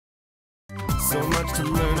so much to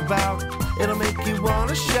learn about. It'll make you want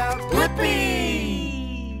to shout,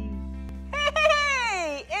 Blippi!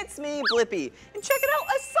 Hey, it's me, Blippi. And check it out,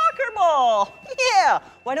 a soccer ball. Yeah,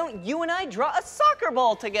 why don't you and I draw a soccer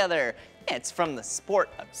ball together? It's from the sport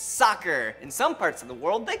of soccer. In some parts of the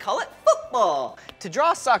world, they call it football. To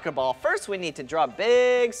draw a soccer ball, first we need to draw a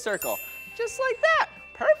big circle, just like that.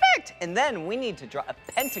 Perfect. And then we need to draw a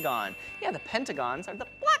pentagon. Yeah, the pentagons are the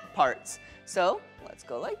black parts. So let's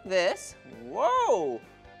go like this. Whoa,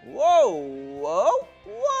 whoa, whoa,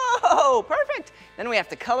 whoa. Perfect. Then we have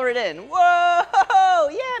to color it in. Whoa,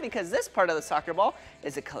 yeah, because this part of the soccer ball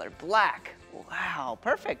is the color black. Wow,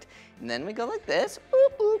 perfect. And then we go like this.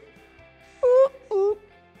 Oop, oop. Oop, oop,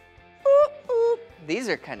 oop, oop. These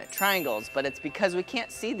are kind of triangles, but it's because we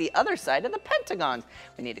can't see the other side of the pentagons.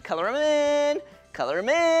 We need to color them in, color them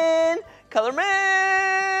in, color them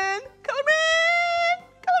in, color them in,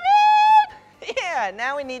 color them in. Yeah,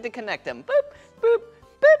 now we need to connect them. Boop, boop,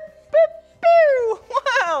 boop, boop, boo.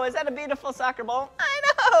 Wow, is that a beautiful soccer ball? I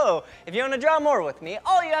know. If you want to draw more with me,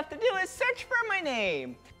 all you have to do is search for my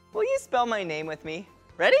name. Will you spell my name with me?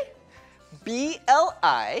 Ready?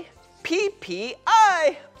 B-L-I.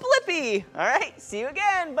 P-P-I, Blippi. All right, see you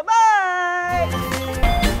again, bye-bye.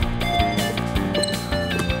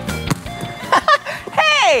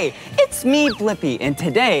 Hey, it's me, Blippi, and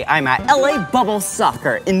today I'm at LA Bubble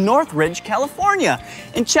Soccer in Northridge, California.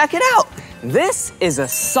 And check it out, this is a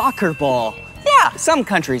soccer ball. Yeah, some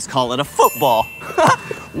countries call it a football.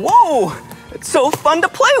 Whoa, it's so fun to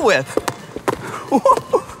play with.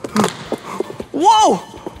 Whoa,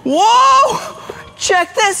 whoa.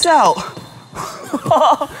 Check this out.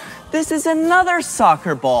 This is another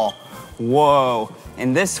soccer ball. Whoa,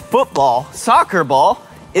 and this soccer ball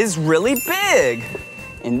is really big.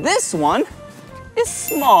 And this one is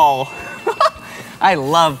small. I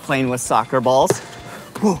love playing with soccer balls.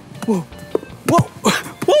 Whoa, whoa, whoa,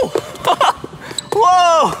 whoa.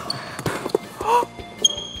 Whoa.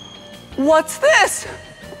 What's this?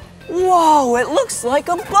 Whoa, it looks like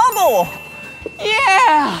a bubble.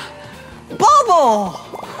 Yeah. Bubble!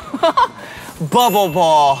 Bubble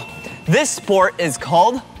ball. This sport is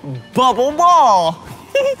called bubble ball.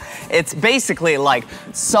 It's basically like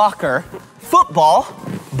soccer, football,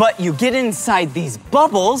 but you get inside these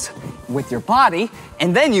bubbles with your body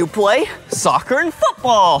and then you play soccer and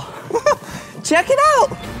football. Check it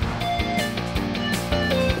out.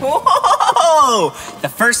 Whoa! The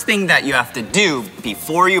first thing that you have to do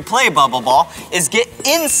before you play bubble ball is get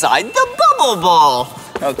inside the bubble ball.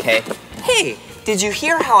 Okay. Hey, did you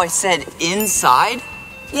hear how I said inside?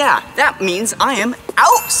 Yeah, that means I am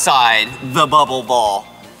outside the bubble ball.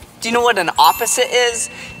 Do you know what an opposite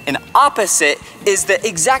is? An opposite is the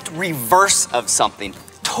exact reverse of something,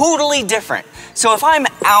 totally different. So if I'm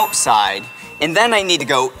outside and then I need to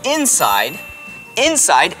go inside,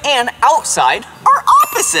 inside and outside are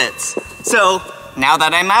opposites. So now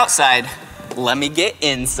that I'm outside, let me get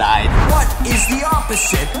inside. What is the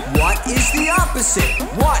opposite? What is the opposite?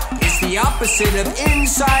 What is the opposite of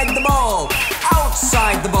inside the ball?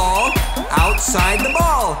 Outside the ball. Outside the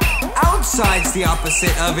ball. Outside's the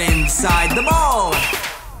opposite of inside the ball.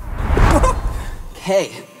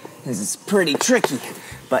 Okay, this is pretty tricky,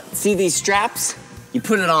 but see these straps? You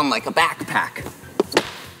put it on like a backpack,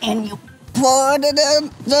 and you put it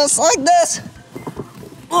in just like this.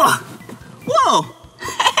 Whoa, whoa,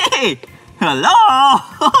 hey, hello,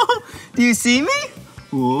 do you see me?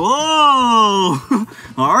 Whoa,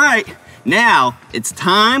 all right, now it's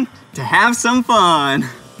time to have some fun.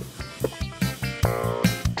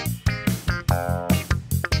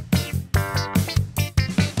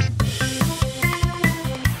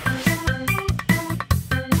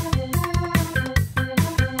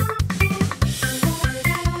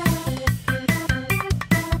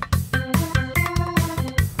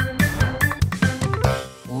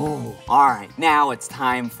 All right, now it's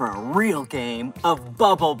time for a real game of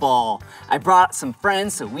bubble ball. I brought some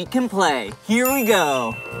friends so we can play. Here we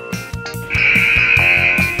go.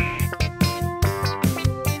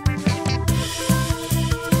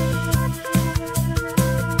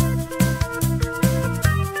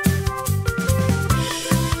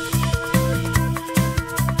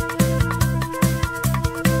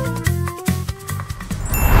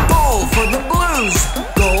 Goal for the Blues!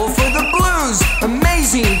 Goal for the Blues!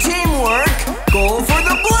 Amazing teamwork! Goal for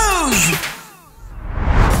the Blues!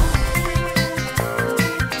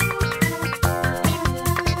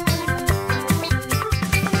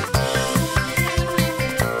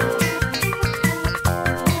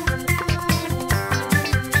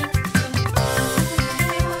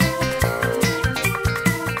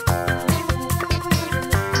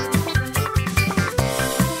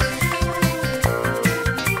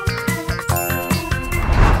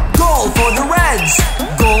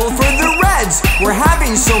 we're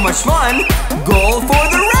having so much fun. Goal for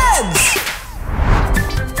the Reds!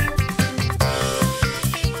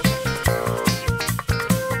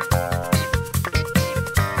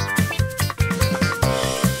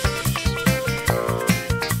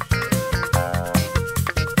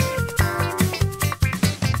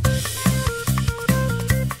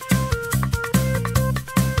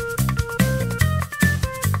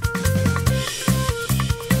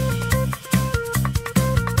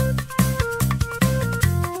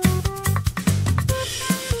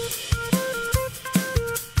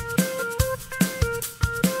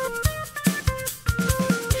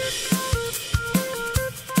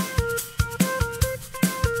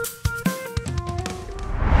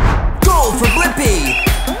 Goal for Blippi!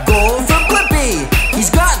 Goal for Blippi! He's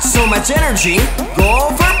got so much energy.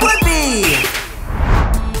 Goal for Blippi!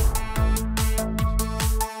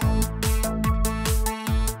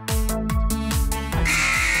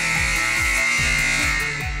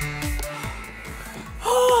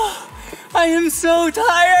 I am so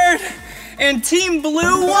tired. And Team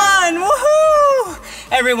Blue won. Woohoo!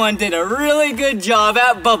 Everyone did a really good job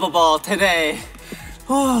at Bubble Ball today.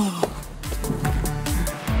 Oh.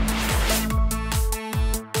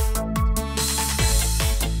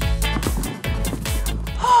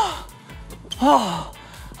 Oh,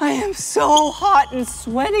 I am so hot and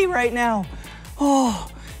sweaty right now. Oh,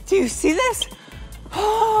 do you see this?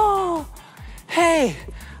 Oh, hey,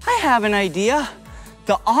 I have an idea.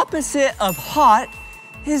 The opposite of hot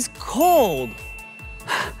is cold.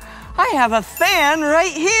 I have a fan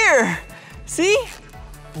right here. See?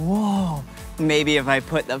 Whoa, maybe if I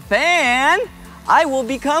put the fan, I will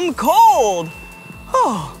become cold.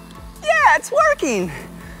 Oh, yeah, it's working.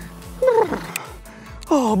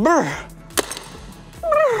 Oh, brr.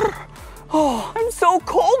 Oh, I'm so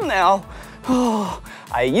cold now. Oh,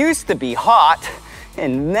 I used to be hot,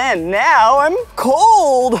 and then now I'm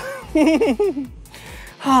cold.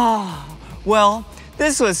 Well,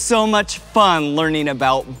 this was so much fun learning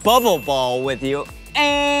about Bubble Ball with you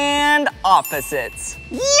and opposites.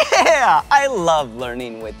 Yeah, I love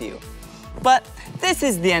learning with you. But this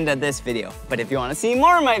is the end of this video. But if you want to see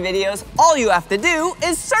more of my videos, all you have to do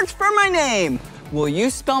is search for my name. Will you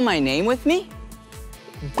spell my name with me?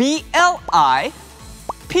 B-L-I-P-P-I.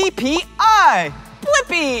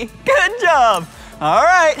 Blippi. Good job. All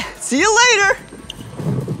right, see you later.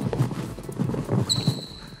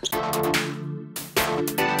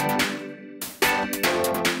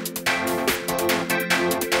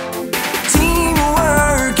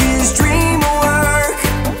 Teamwork is dream work.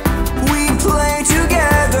 We play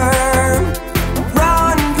together.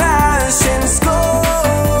 Run, pass, and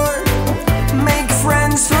score. Make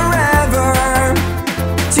friends forever.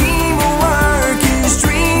 Teamwork is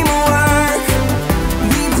dream work.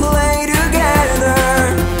 We play together.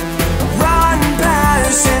 Run,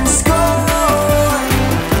 pass, and score.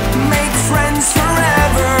 Make friends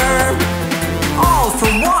forever. All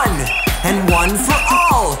for one and one for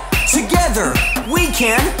all. Together we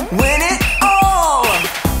can win it all.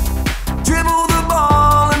 Dribble the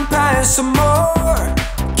ball and pass some more.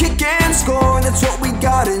 Kick and score, that's what we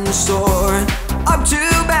got in store. Up to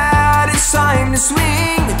bat, it's time to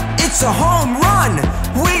swing. It's a home run,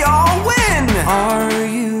 we all win. Are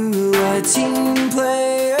you a team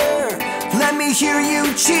player? Let me hear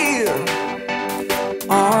you cheer.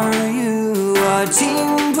 Are you a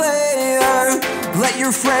team player? Let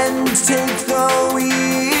your friends take the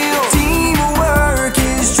wheel. Teamwork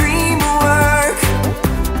is dream work.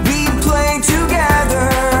 We play together.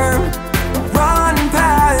 Run,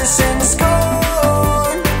 pass, and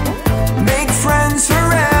score. Make friends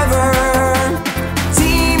forever.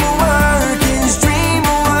 Teamwork is dream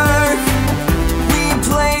work. We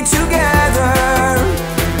play together.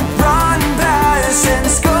 Run, pass, and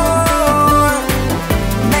score.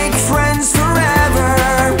 Make friends forever.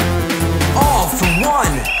 All for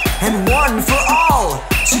one and one for all.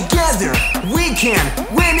 Together we can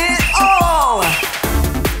win it all.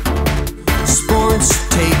 Sports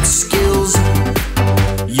take skills.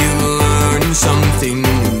 You learn something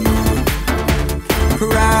new.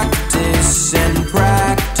 Practice and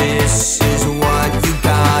practice is what you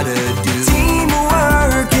gotta do.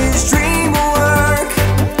 Teamwork is dream work.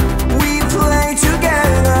 We play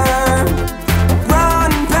together.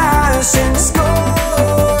 Run, pass, and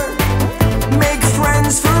score. Make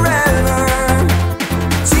friends forever.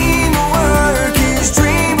 Teamwork is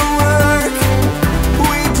dream work.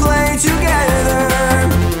 We play together.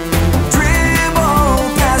 Dribble,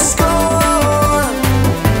 pass, score.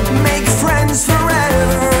 Make friends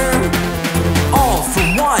forever. All for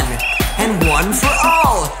one and one for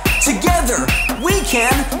all. Together we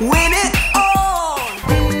can win it all.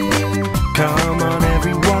 Come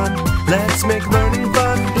Let's make learning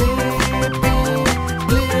fun.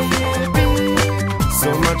 Blippi, Blippi.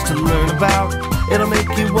 So much to learn about, it'll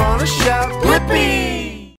make you wanna shout, Blippi!